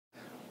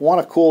Want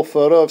a cool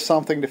photo of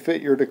something to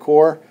fit your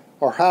decor?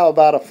 Or how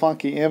about a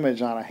funky image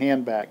on a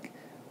handbag?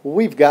 Well,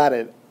 we've got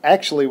it.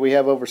 Actually, we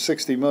have over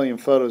 60 million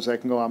photos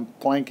that can go on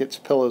blankets,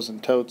 pillows,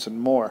 and totes,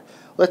 and more.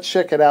 Let's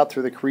check it out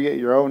through the Create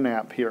Your Own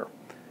app here.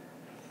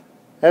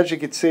 As you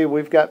can see,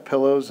 we've got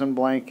pillows and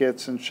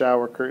blankets and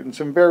shower curtains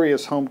and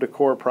various home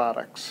decor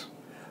products.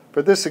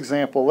 For this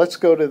example, let's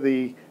go to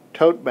the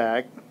tote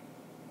bag.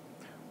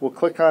 We'll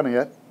click on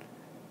it.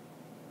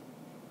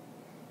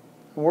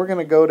 And we're going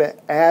to go to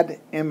Add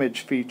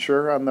Image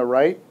feature on the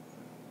right.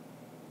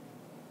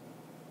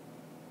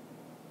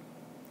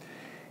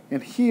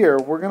 And here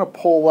we're going to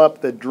pull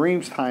up the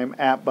Dreamtime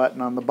app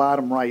button on the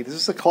bottom right. This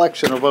is a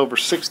collection of over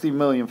 60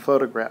 million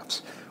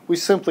photographs. We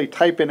simply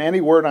type in any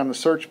word on the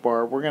search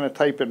bar. We're going to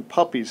type in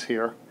puppies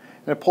here,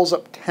 and it pulls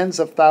up tens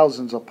of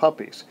thousands of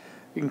puppies.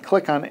 You can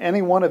click on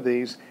any one of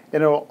these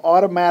and it will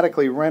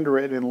automatically render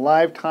it in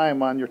live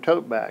time on your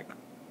tote bag.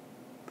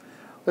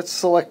 Let's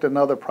select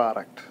another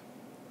product.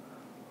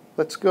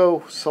 Let's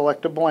go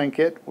select a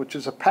blanket, which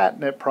is a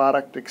patented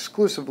product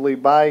exclusively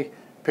by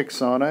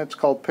Pixona. It's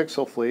called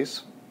Pixel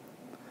Fleece.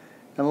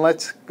 And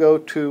let's go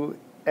to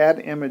Add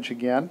Image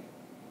again.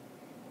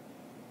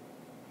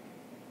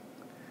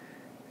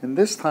 And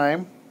this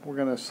time we're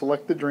going to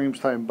select the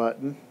Dreamtime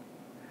button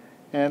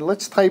and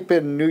let's type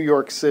in New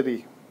York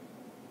City.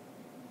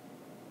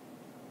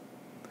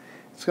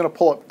 It's going to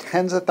pull up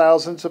tens of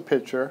thousands of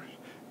pictures.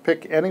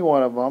 Pick any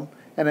one of them,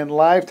 and in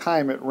live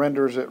time it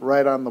renders it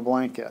right on the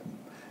blanket.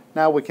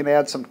 Now we can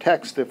add some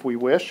text if we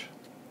wish.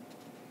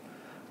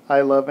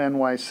 I love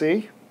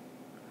NYC.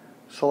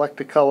 Select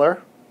a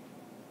color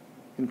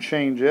and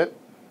change it.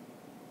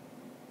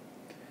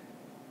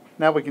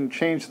 Now we can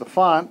change the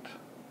font,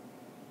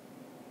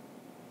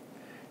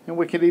 and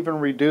we can even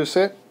reduce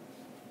it,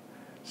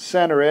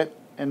 center it,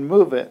 and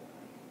move it.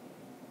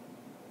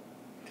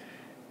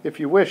 If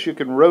you wish, you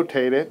can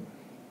rotate it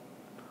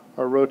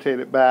or rotate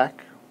it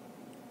back.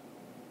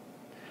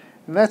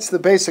 And that's the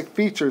basic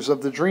features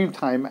of the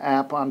Dreamtime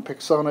app on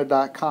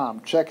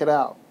Pixona.com. Check it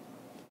out.